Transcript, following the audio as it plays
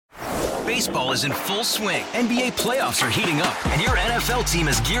Baseball is in full swing. NBA playoffs are heating up, and your NFL team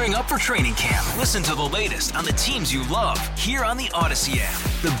is gearing up for training camp. Listen to the latest on the teams you love here on the Odyssey app.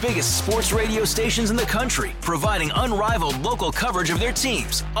 The biggest sports radio stations in the country, providing unrivaled local coverage of their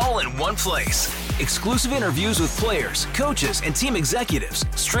teams, all in one place. Exclusive interviews with players, coaches, and team executives,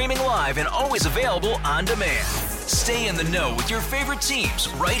 streaming live and always available on demand. Stay in the know with your favorite teams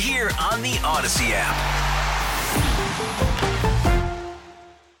right here on the Odyssey app.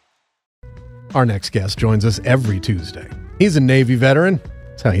 Our next guest joins us every Tuesday. He's a Navy veteran.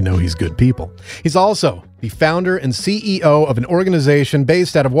 That's how you know he's good people. He's also the founder and CEO of an organization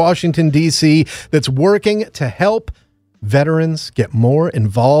based out of Washington, D.C. that's working to help veterans get more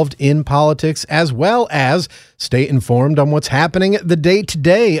involved in politics, as well as stay informed on what's happening the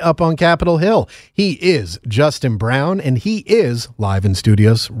day-to-day up on Capitol Hill. He is Justin Brown, and he is live in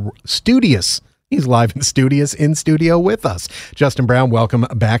studios. He's live in studio with us. Justin Brown, welcome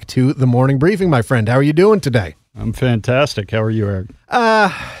back to the Morning Briefing, my friend. How are you doing today? I'm fantastic. How are you, Eric?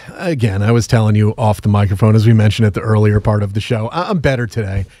 Again, I was telling you off the microphone, as we mentioned at the earlier part of the show, I'm better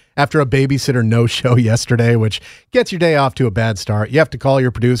today. After a babysitter no-show yesterday, which gets your day off to a bad start, you have to call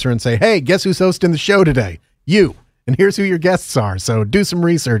your producer and say, hey, guess who's hosting the show today? You. And here's who your guests are. So do some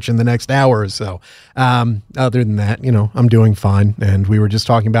research in the next hour or so. Other than that, I'm doing fine. And we were just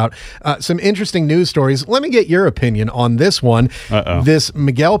talking about some interesting news stories. Let me get your opinion on this one. This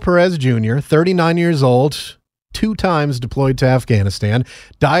Miguel Perez Jr., 39 years old, 2 times deployed to Afghanistan,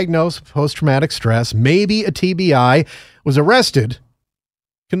 diagnosed with post-traumatic stress, maybe a TBI, was arrested,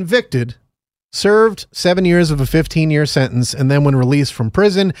 convicted, served 7 years of a 15-year sentence, and then when released from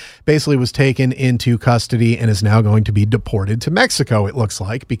prison, basically was taken into custody and is now going to be deported to Mexico, it looks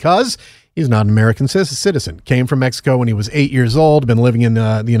like, because he's not an American citizen. Came from Mexico when he was 8 years old, been living in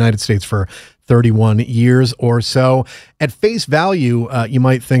the United States for 31 years or so. At face value, you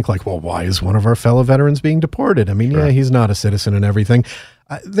might think like, well, why is one of our fellow veterans being deported? I mean, sure. Yeah, he's not a citizen and everything.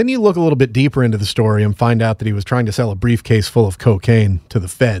 Then you look a little bit deeper into the story and find out that he was trying to sell a briefcase full of cocaine to the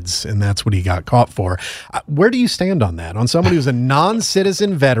feds, and that's what he got caught for. Where do you stand on that? On somebody who's a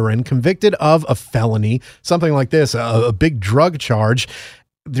non-citizen veteran convicted of a felony, something like this, a big drug charge.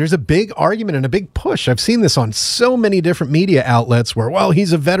 There's a big argument and a big push. I've seen this on so many different media outlets where, well,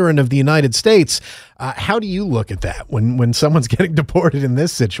 he's a veteran of the United States. How do you look at that when someone's getting deported in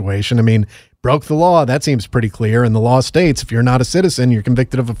this situation? I mean, broke the law. That seems pretty clear. And the law states if you're not a citizen, you're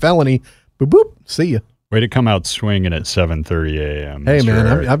convicted of a felony. Boop, boop. See ya. Way to come out swinging at 7:30 a.m. Hey, man,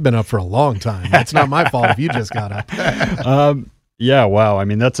 I've been up for a long time. It's not my fault if you just got up. Yeah, wow. I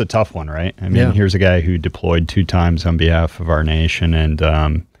mean, that's a tough one, right? I mean, Here's a guy who deployed 2 times on behalf of our nation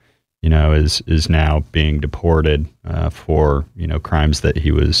and, is now being deported for, crimes that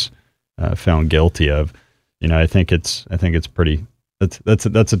he was found guilty of. I think it's pretty, that's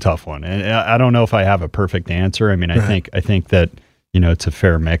a tough one. And I don't know if I have a perfect answer. I mean, right. I think that, it's a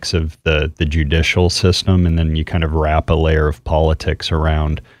fair mix of the judicial system, and then you kind of wrap a layer of politics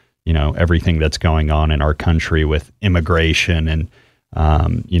around everything that's going on in our country with immigration and,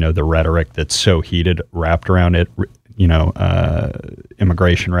 the rhetoric that's so heated wrapped around it,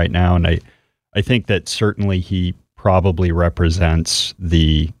 immigration right now. And I think that certainly he probably represents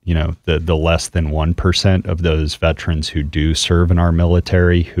the less than 1% of those veterans who do serve in our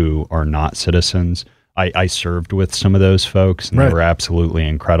military who are not citizens. I served with some of those folks, and They were absolutely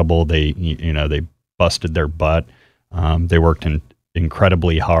incredible. They busted their butt. They worked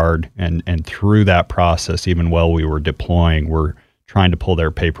incredibly hard, and through that process, even while we were deploying, we're trying to pull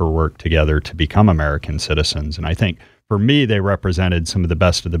their paperwork together to become American citizens. And I think for me, they represented some of the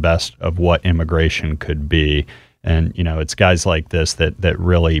best of what immigration could be. And it's guys like this that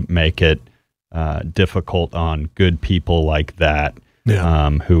really make it difficult on good people like that,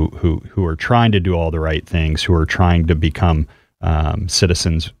 who are trying to do all the right things, who are trying to become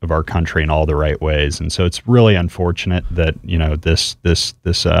citizens of our country in all the right ways. And so it's really unfortunate that,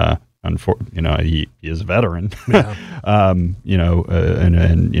 he is a veteran, and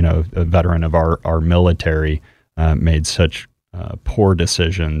a veteran of our military, made such poor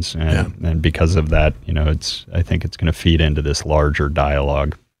decisions. And because of that, I think it's going to feed into this larger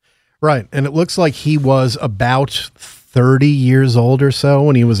dialogue. Right. And it looks like he was about 30 years old or so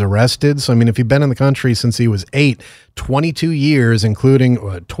when he was arrested. So, I mean, if you've been in the country since he was 8, 22 years, including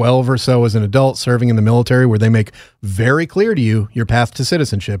 12 or so as an adult serving in the military, where they make very clear to you your path to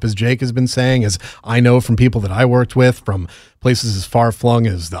citizenship, as Jake has been saying, as I know from people that I worked with, from places as far-flung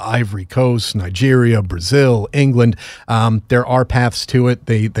as the Ivory Coast, Nigeria, Brazil, England. There are paths to it.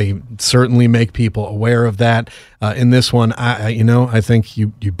 They certainly make people aware of that. In this one, I think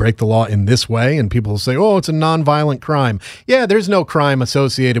you break the law in this way, and people will say, oh, it's a nonviolent crime. Yeah, there's no crime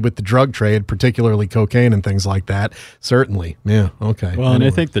associated with the drug trade, particularly cocaine and things like that. Certainly. Yeah, okay. Well, and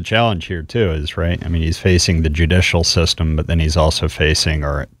I think the challenge here, too, is, right, I mean, he's facing the judicial system, but then he's also facing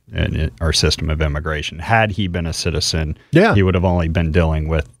our system of immigration. Had he been a citizen, he would have only been dealing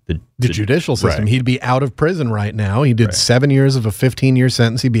with the judicial system. Right. He'd be out of prison right now. He did 7 years of a 15-year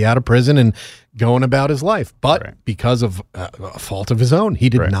sentence. He'd be out of prison and going about his life. But because of a fault of his own, he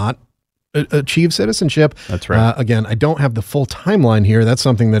did not achieve citizenship. That's right. Again, I don't have the full timeline here. That's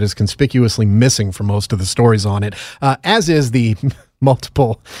something that is conspicuously missing from most of the stories on it, as is the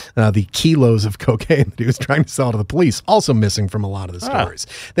the kilos of cocaine that he was trying to sell to the police, also missing from a lot of the stories.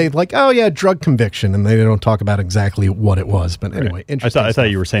 They drug conviction, and they don't talk about exactly what it was. But anyway, interesting. I thought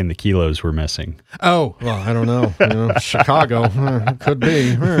you were saying the kilos were missing. Oh, well, I don't know. Chicago, could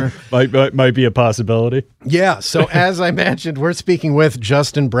be. Might be a possibility. Yeah, so as I mentioned, we're speaking with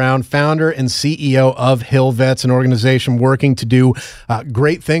Justin Brown, founder and CEO of Hill Vets, an organization working to do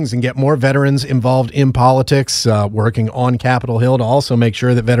great things and get more veterans involved in politics, working on Capitol Hill to also make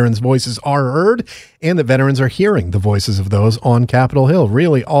sure that veterans' voices are heard and that veterans are hearing the voices of those on Capitol Hill.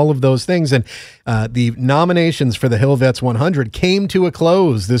 Really, all of those things. And the nominations for the Hill Vets 100 came to a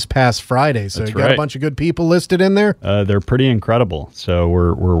close this past Friday. So you got a bunch of good people listed in there? They're pretty incredible. So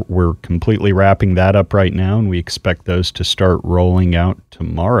we're completely wrapping that up right now, and we expect those to start rolling out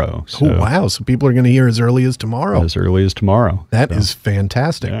tomorrow. So, oh, wow. So people are going to hear as early as tomorrow. As early as tomorrow. That is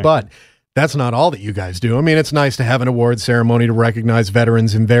fantastic. Yeah. But that's not all that you guys do. I mean, it's nice to have an award ceremony to recognize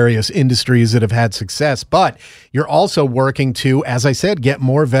veterans in various industries that have had success, but you're also working to, as I said, get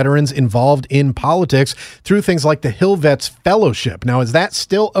more veterans involved in politics through things like the Hill Vets Fellowship. Now, is that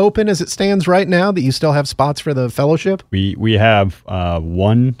still open as it stands right now, that you still have spots for the fellowship? We have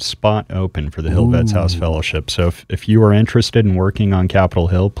one spot open for the Hill Vets House Fellowship. So if you are interested in working on Capitol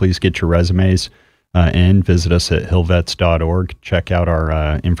Hill, please get your resumes in. Visit us at hillvets.org. Check out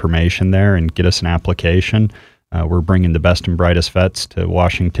our information there and get us an application. We're bringing the best and brightest vets to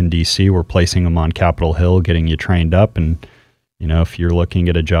Washington, D.C. We're placing them on Capitol Hill, getting you trained up. And, if you're looking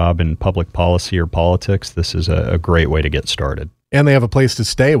at a job in public policy or politics, this is a great way to get started. And they have a place to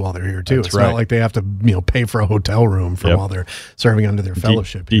stay while they're here, too. It's not like they have to pay for a hotel room while they're serving under their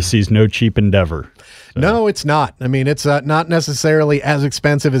fellowship. DC's no cheap endeavor. So. No, it's not. I mean, it's not necessarily as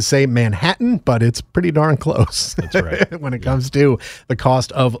expensive as, say, Manhattan, but it's pretty darn close. That's right. When it comes to the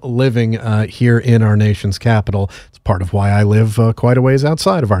cost of living here in our nation's capital. It's part of why I live quite a ways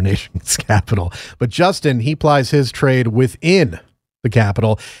outside of our nation's capital. But Justin, he plies his trade within the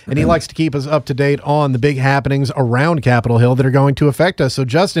Capitol, and he likes to keep us up to date on the big happenings around Capitol Hill that are going to affect us. So,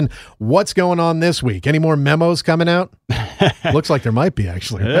 Justin, what's going on this week? Any more memos coming out? Looks like there might be,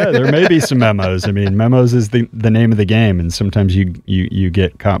 actually. Yeah, there may be some memos. I mean, memos is the name of the game, and sometimes you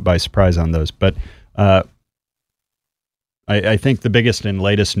get caught by surprise on those. But I think the biggest and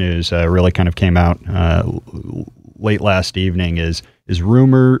latest news really kind of came out late last evening is the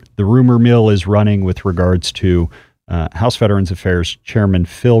rumor mill is running with regards to House Veterans Affairs Chairman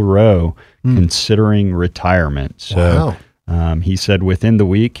Phil Rowe considering retirement. So he said within the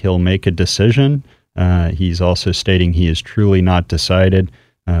week he'll make a decision. He's also stating he is truly not decided.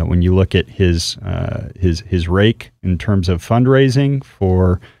 When you look at his rake in terms of fundraising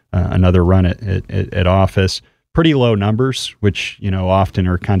for another run at office, pretty low numbers, which often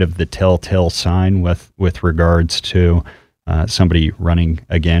are kind of the telltale sign with regards to somebody running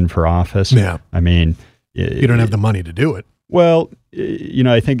again for office. Yeah, I mean. You don't have the money to do it. Well,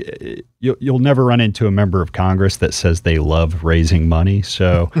 I think you'll never run into a member of Congress that says they love raising money.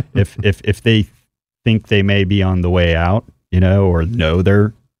 So if they think they may be on the way out, or know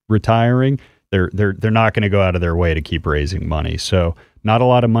they're retiring, they're not going to go out of their way to keep raising money. So not a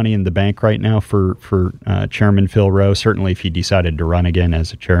lot of money in the bank right now for Chairman Phil Rowe. Certainly, if he decided to run again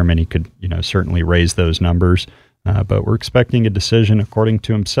as a chairman, he could certainly raise those numbers. But we're expecting a decision, according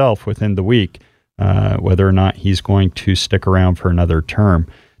to himself, within the week. Whether or not he's going to stick around for another term.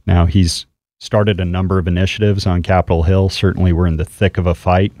 Now, he's started a number of initiatives on Capitol Hill. Certainly, we're in the thick of a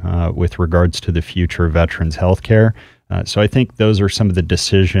fight with regards to the future of veterans health care. So I think those are some of the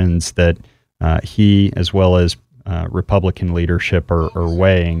decisions that he, as well as Republican leadership, are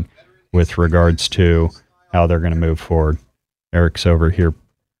weighing with regards to how they're going to move forward. Eric's over here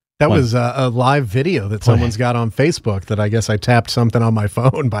That was a live video that someone's got on Facebook that I guess I tapped something on my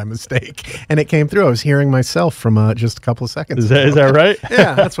phone by mistake, and it came through. I was hearing myself from just a couple of seconds ago. Is that right?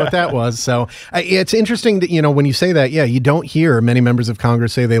 Yeah, that's what that was. So it's interesting that, when you say that, you don't hear many members of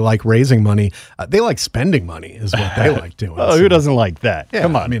Congress say they like raising money. They like spending money is what they like doing. Oh, who doesn't like that? Yeah,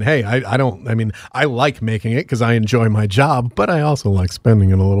 Come on. I mean, hey, I like making it because I enjoy my job, but I also like spending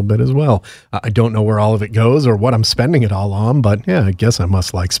it a little bit as well. I don't know where all of it goes or what I'm spending it all on, but yeah, I guess I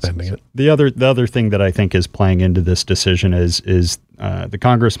must like spending it. The other thing that I think is playing into this decision is the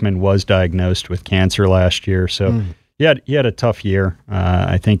congressman was diagnosed with cancer last year, so he had a tough year.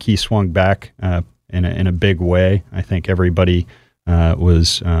 I think he swung back in a big way. I think everybody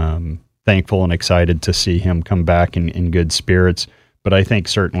was thankful and excited to see him come back in good spirits. But I think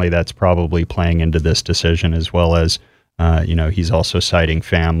certainly that's probably playing into this decision, as well as he's also citing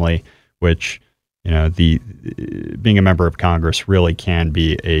family, which. Being a member of Congress really can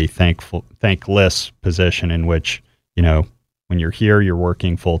be a thankless position in which, when you're here, you're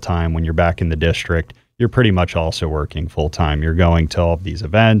working full time. When you're back in the district, you're pretty much also working full time. You're going to all of these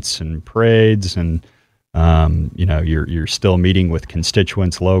events and parades, and you're still meeting with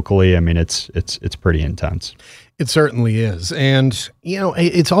constituents locally. I mean, it's pretty intense. It certainly is. And,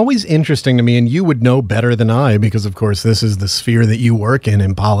 it's always interesting to me, and you would know better than I, because, of course, this is the sphere that you work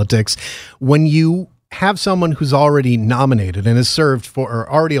in politics. When you have someone who's already nominated and has served or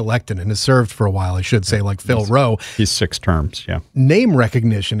already elected and has served for a while, I should say, like Phil Rowe. He's 6 terms, yeah. Name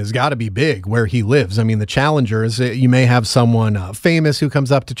recognition has got to be big where he lives. I mean, the challengers, you may have someone famous who comes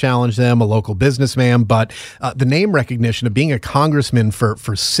up to challenge them, a local businessman, but the name recognition of being a congressman for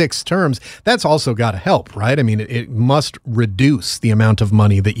 6 terms, that's also got to help, right? I mean, it must reduce the amount of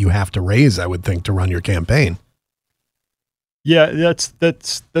money that you have to raise, I would think, to run your campaign. Yeah,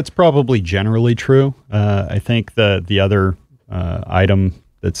 that's probably generally true. I think the other item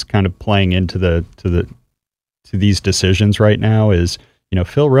that's kind of playing into to these decisions right now is,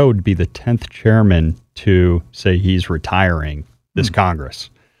 Phil Rowe would be the 10th chairman to say he's retiring this Congress.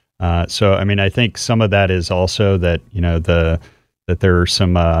 So I mean, I think some of that is also that that there's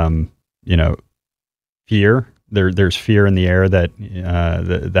some fear. There's fear in the air that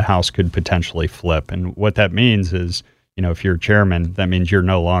the House could potentially flip, and what that means is. If you're chairman, that means you're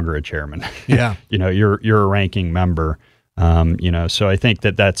no longer a chairman. Yeah. You're a ranking member. So I think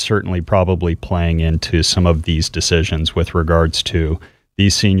that's certainly probably playing into some of these decisions with regards to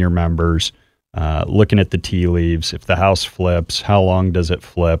these senior members, looking at the tea leaves. If the House flips, how long does it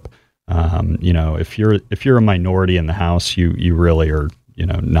flip? If you're a minority in the House, you really are,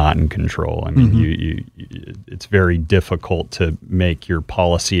 not in control. I mean, it's very difficult to make your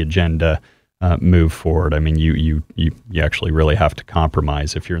policy agenda move forward. I mean, you actually really have to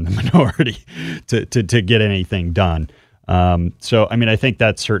compromise if you're in the minority to get anything done. So, I mean, I think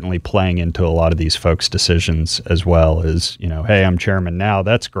that's certainly playing into a lot of these folks' decisions as well as, hey, I'm chairman now.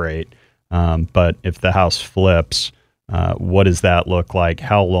 That's great. But if the House flips, what does that look like?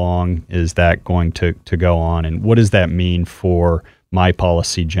 How long is that going to go on? And what does that mean for my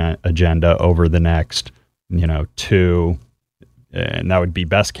policy agenda over the next, 2 and that would be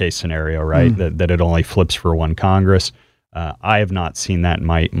best case scenario, right? That it only flips for one Congress. I have not seen that in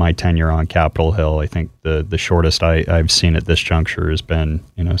my tenure on Capitol Hill. I think the shortest I've seen at this juncture has been,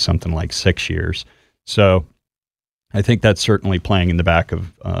 something like 6 years. So I think that's certainly playing in the back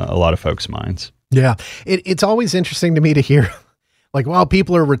of a lot of folks' minds. Yeah. It's always interesting to me to hear, like, while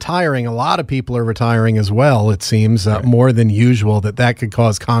people are retiring, a lot of people are retiring as well, it seems, more than usual, that could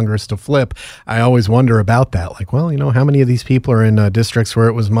cause Congress to flip. I always wonder about that. Like, well, how many of these people are in districts where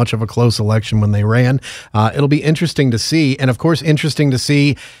it was much of a close election when they ran? It'll be interesting to see. And, of course, interesting to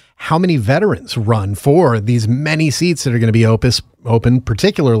see how many veterans run for these many seats that are going to be open,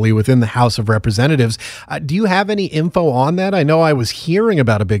 particularly within the House of Representatives. Do you have any info on that? I know I was hearing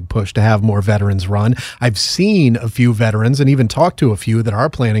about a big push to have more veterans run. I've seen a few veterans and even talked to a few that are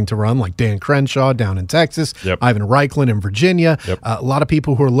planning to run, like Dan Crenshaw down in Texas, Ivan Reichland in Virginia, a lot of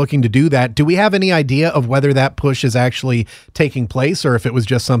people who are looking to do that. Do we have any idea of whether that push is actually taking place or if it was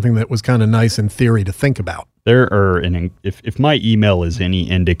just something that was kind of nice in theory to think about? There are, if my email is any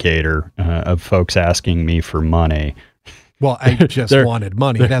indicator of folks asking me for money. Well, I just wanted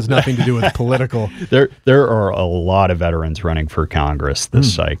money. It has nothing to do with political. There are a lot of veterans running for Congress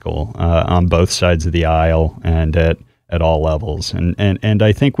this cycle on both sides of the aisle and at all levels. And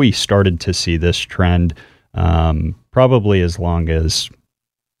I think we started to see this trend probably as long as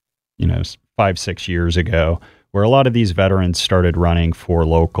 5-6 years ago, where a lot of these veterans started running for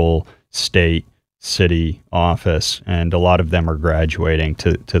local, state, city office, and a lot of them are graduating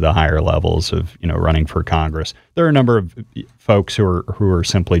to the higher levels of running for Congress. There are a number of folks who are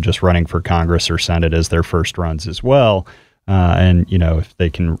simply just running for Congress or Senate as their first runs as well. And if they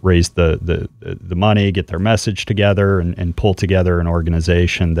can raise the money, get their message together, and pull together an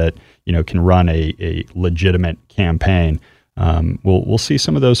organization that can run a legitimate campaign, we'll see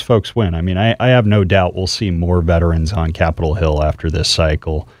some of those folks win. I mean, I have no doubt we'll see more veterans on Capitol Hill after this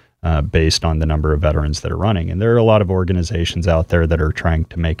cycle, based on the number of veterans that are running. And there are a lot of organizations out there that are trying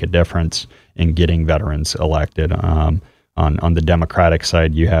to make a difference in getting veterans elected. On the Democratic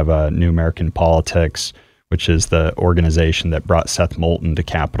side, you have New American Politics, which is the organization that brought Seth Moulton to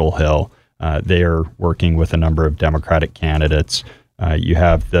Capitol Hill. They are working with a number of Democratic candidates. You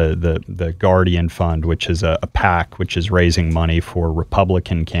have the Guardian Fund, which is a PAC, which is raising money for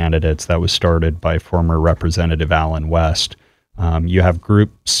Republican candidates. That was started by former Representative Allen West. You have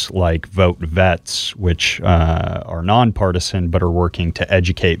groups like Vote Vets, which are nonpartisan but are working to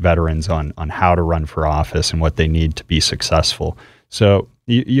educate veterans on how to run for office and what they need to be successful. So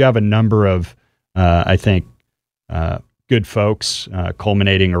you have a number of, I think, good folks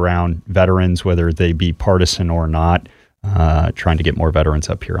culminating around veterans, whether they be partisan or not, trying to get more veterans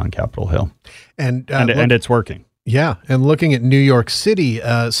up here on Capitol Hill. And it's working. Yeah, and looking at New York City,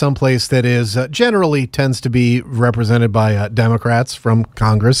 someplace that is generally tends to be represented by Democrats from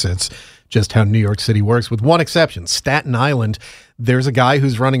Congress. It's just how New York City works, with one exception, Staten Island. There's a guy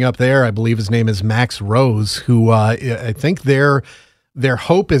who's running up there. I believe his name is Max Rose, who I think their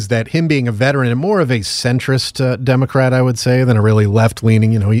hope is that him being a veteran and more of a centrist Democrat, I would say, than a really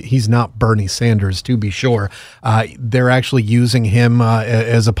left-leaning, he's not Bernie Sanders, to be sure. They're actually using him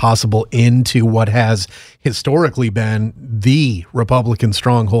as a possible into what has historically been the Republican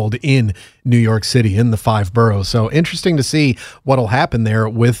stronghold in New York City, in the 5 boroughs. So interesting to see what'll happen there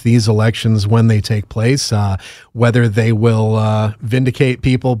with these elections when they take place, whether they will vindicate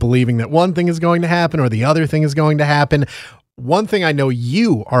people believing that one thing is going to happen or the other thing is going to happen. One thing I know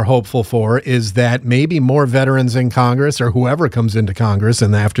you are hopeful for is that maybe more veterans in Congress, or whoever comes into Congress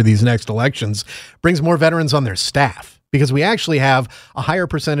and after these next elections, brings more veterans on their staff, because we actually have a higher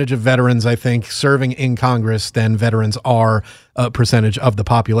percentage of veterans, I think, serving in Congress than veterans are a percentage of the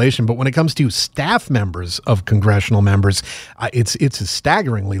population. But when it comes to staff members of congressional members, it's a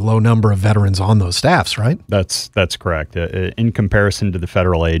staggeringly low number of veterans on those staffs, right? That's correct. In comparison to the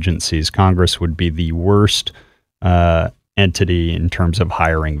federal agencies, Congress would be the worst entity in terms of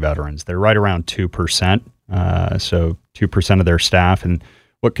hiring veterans. They're right around 2%, so 2% of their staff. And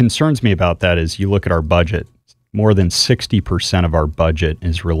what concerns me about that is you look at our budget, more than 60% of our budget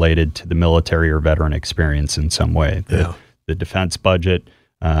is related to the military or veteran experience in some way. The defense budget,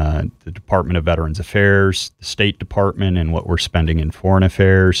 the Department of Veterans Affairs, the State Department, and what we're spending in foreign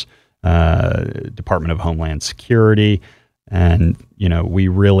affairs, Department of Homeland Security. And, we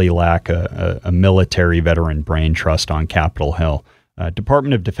really lack a military veteran brain trust on Capitol Hill.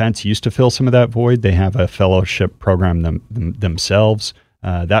 Department of Defense used to fill some of that void. They have a fellowship program themselves.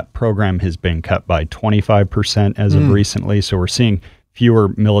 That program has been cut by 25% as of recently. So we're seeing fewer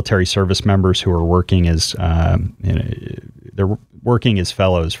military service members who are working as they're working as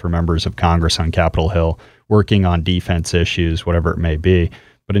fellows for members of Congress on Capitol Hill, working on defense issues, whatever it may be.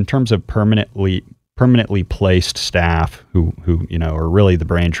 But in terms of permanently placed staff who are really the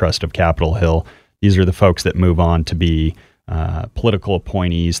brain trust of Capitol Hill, these are the folks that move on to be political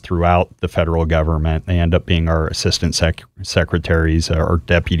appointees throughout the federal government. They end up being our assistant secretaries or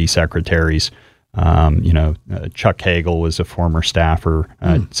deputy secretaries. Chuck Hagel was a former staffer.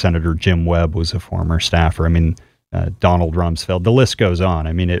 Senator Jim Webb was a former staffer. I mean, Donald Rumsfeld. The list goes on.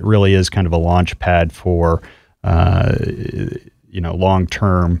 I mean, it really is kind of a launch pad for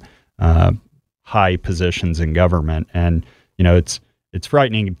long-term high positions in government. And it's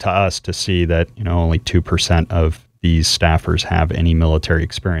frightening to us to see that only 2% of these staffers have any military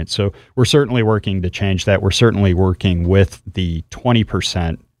experience. So we're certainly working to change that. We're certainly working with the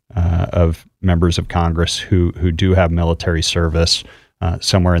 20% of members of Congress who do have military service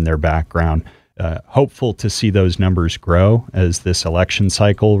somewhere in their background. Hopeful to see those numbers grow as this election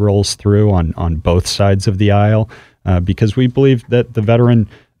cycle rolls through on both sides of the aisle, because we believe that the veteran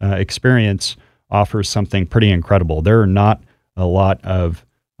experience offers something pretty incredible. There are not a lot of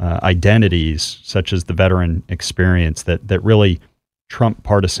identities such as the veteran experience that really trump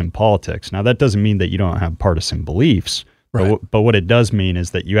partisan politics. Now, that doesn't mean that you don't have partisan beliefs, right. But what it does mean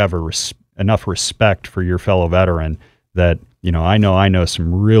is that you have enough respect for your fellow veteran that, I know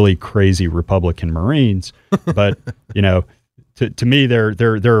some really crazy Republican Marines, but, to me,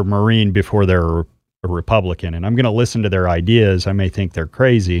 they're a Marine before they're a Republican, and I'm going to listen to their ideas. I may think they're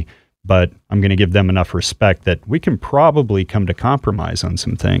crazy, but I'm going to give them enough respect that we can probably come to compromise on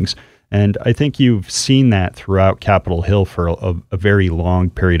some things. And I think you've seen that throughout Capitol Hill for a very long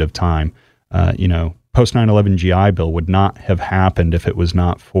period of time. Post 9/11 GI Bill would not have happened if it was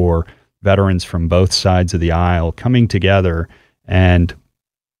not for veterans from both sides of the aisle coming together and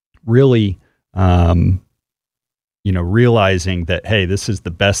really, realizing that, hey, this is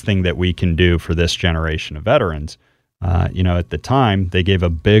the best thing that we can do for this generation of veterans. At the time, they gave a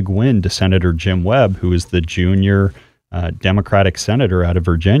big win to Senator Jim Webb, who was the junior Democratic senator out of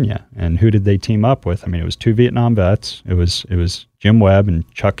Virginia. And who did they team up with? I mean, it was two Vietnam vets. It was Jim Webb and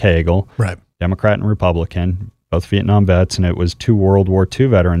Chuck Hagel, right? Democrat and Republican, both Vietnam vets, and it was two World War II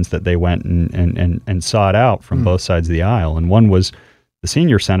veterans that they went and sought out from both sides of the aisle. And one was the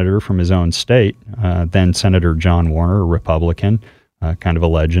senior senator from his own state, then Senator John Warner, a Republican, kind of a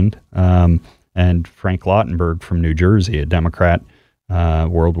legend, and Frank Lautenberg from New Jersey, a Democrat,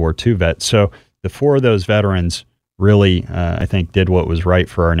 World War II vet. So the four of those veterans really, I think, did what was right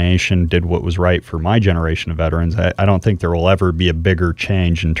for our nation, did what was right for my generation of veterans. I don't think there will ever be a bigger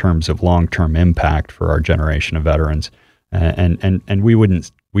change in terms of long-term impact for our generation of veterans. And we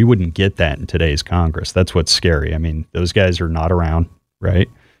wouldn't get that in today's Congress. That's what's scary. I mean, those guys are not around, right?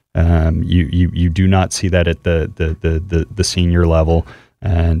 You do not see that at the senior level.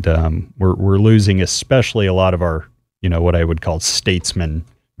 And we're losing especially a lot of our, what I would call statesmen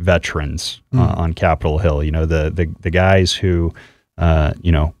veterans on Capitol Hill. The guys who,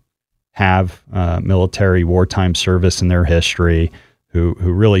 have military wartime service in their history, who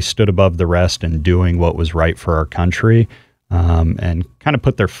really stood above the rest in doing what was right for our country, and kind of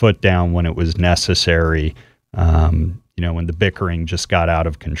put their foot down when it was necessary. When the bickering just got out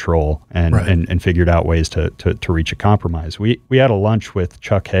of control, and figured out ways to reach a compromise. We had a lunch with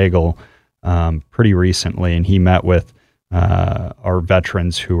Chuck Hagel pretty recently, and he met with our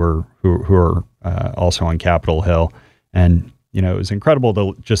veterans who are also on Capitol Hill, and it was incredible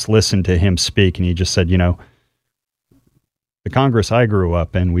to just listen to him speak. And he just said, the Congress I grew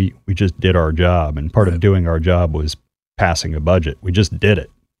up in, we just did our job, and part of doing our job was passing a budget. We just did it.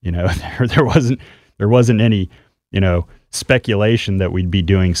 There wasn't any speculation that we'd be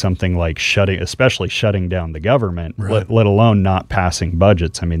doing something like shutting down the government, let alone not passing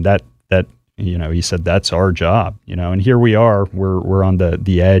budgets. I mean, that he said that's our job, and here we are, we're on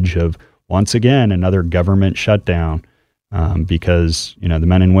the edge of, once again, another government shutdown, because, the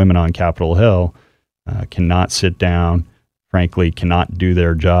men and women on Capitol Hill cannot sit down, frankly, cannot do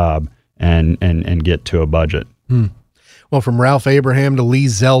their job and get to a budget. Well, from Ralph Abraham to Lee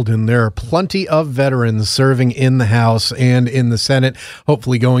Zeldin, there are plenty of veterans serving in the House and in the Senate,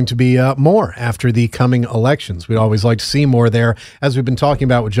 hopefully going to be more after the coming elections. We'd always like to see more there. As we've been talking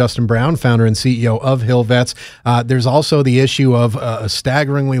about with Justin Brown, founder and CEO of Hill Vets, there's also the issue of a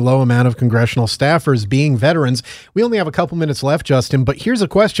staggeringly low amount of congressional staffers being veterans. We only have a couple minutes left, Justin, but here's a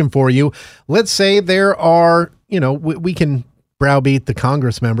question for you. Let's say there are, we can browbeat the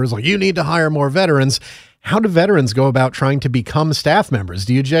Congress members, like, you need to hire more veterans. How do veterans go about trying to become staff members?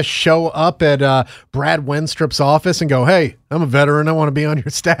 Do you just show up at Brad Wenstrup's office and go, hey, I'm a veteran, I want to be on your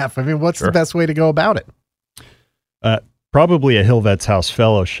staff? I mean, what's the best way to go about it? Probably a Hill Vets House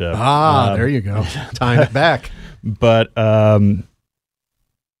Fellowship. There you go. Tying it back. But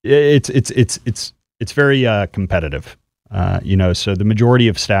it's very competitive. So the majority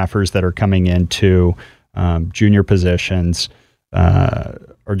of staffers that are coming into junior positions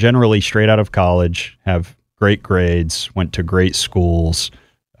are generally straight out of college, have great grades, went to great schools,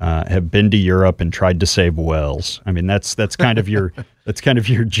 have been to Europe and tried to save whales. I mean, that's kind of your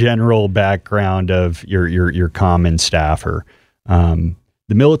general background of your common staffer. The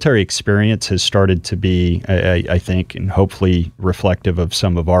military experience has started to be, I think, and hopefully reflective of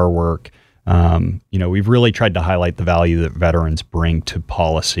some of our work. We've really tried to highlight the value that veterans bring to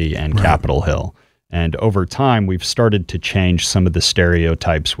policy and Capitol Hill. And over time, we've started to change some of the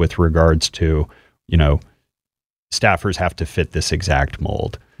stereotypes with regards to, staffers have to fit this exact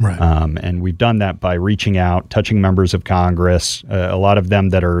mold. Right. And we've done that by reaching out, touching members of Congress, a lot of them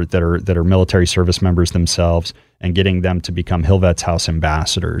that are military service members themselves, and getting them to become Hill Vets House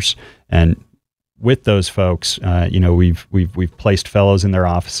ambassadors. And with those folks, we've placed fellows in their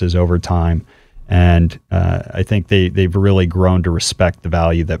offices over time, and I think they've really grown to respect the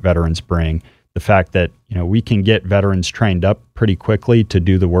value that veterans bring. The fact that, we can get veterans trained up pretty quickly to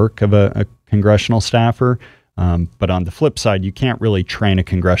do the work of a congressional staffer. But on the flip side, you can't really train a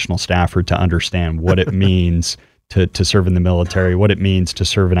congressional staffer to understand what it means to serve in the military, what it means to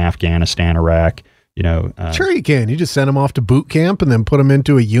serve in Afghanistan, Iraq, Sure you can. You just send them off to boot camp and then put them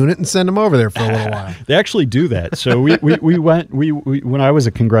into a unit and send them over there for a little while. They actually do that. So we when I was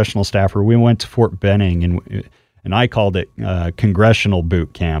a congressional staffer, we went to Fort Benning and I called it Congressional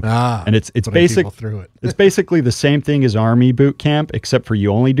Boot Camp. And it's basically the same thing as Army boot camp, except for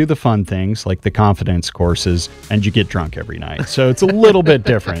you only do the fun things like the confidence courses, and you get drunk every night. So it's a little bit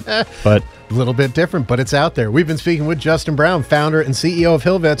different, but it's out there. We've been speaking with Justin Brown, founder and CEO of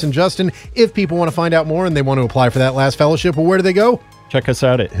Hill Vets. And Justin, if people want to find out more and they want to apply for that last fellowship, well, where do they go? Check us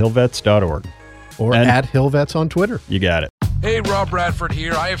out at hillvets.org. Or at Hill Vets on Twitter. You got it. Hey, Rob Bradford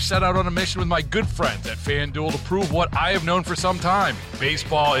here. I have set out on a mission with my good friends at FanDuel to prove what I have known for some time.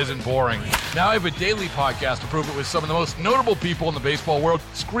 Baseball isn't boring. Now I have a daily podcast to prove it with some of the most notable people in the baseball world,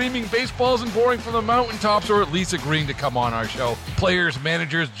 screaming baseball isn't boring from the mountaintops, or at least agreeing to come on our show. Players,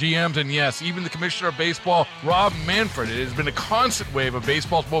 managers, GMs, and yes, even the commissioner of baseball, Rob Manfred. It has been a constant wave of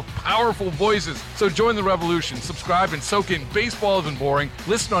baseball's most powerful voices. So join the revolution. Subscribe and soak in Baseball Isn't Boring.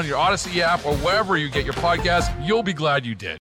 Listen on your Odyssey app or wherever you get your podcasts. You'll be glad you did.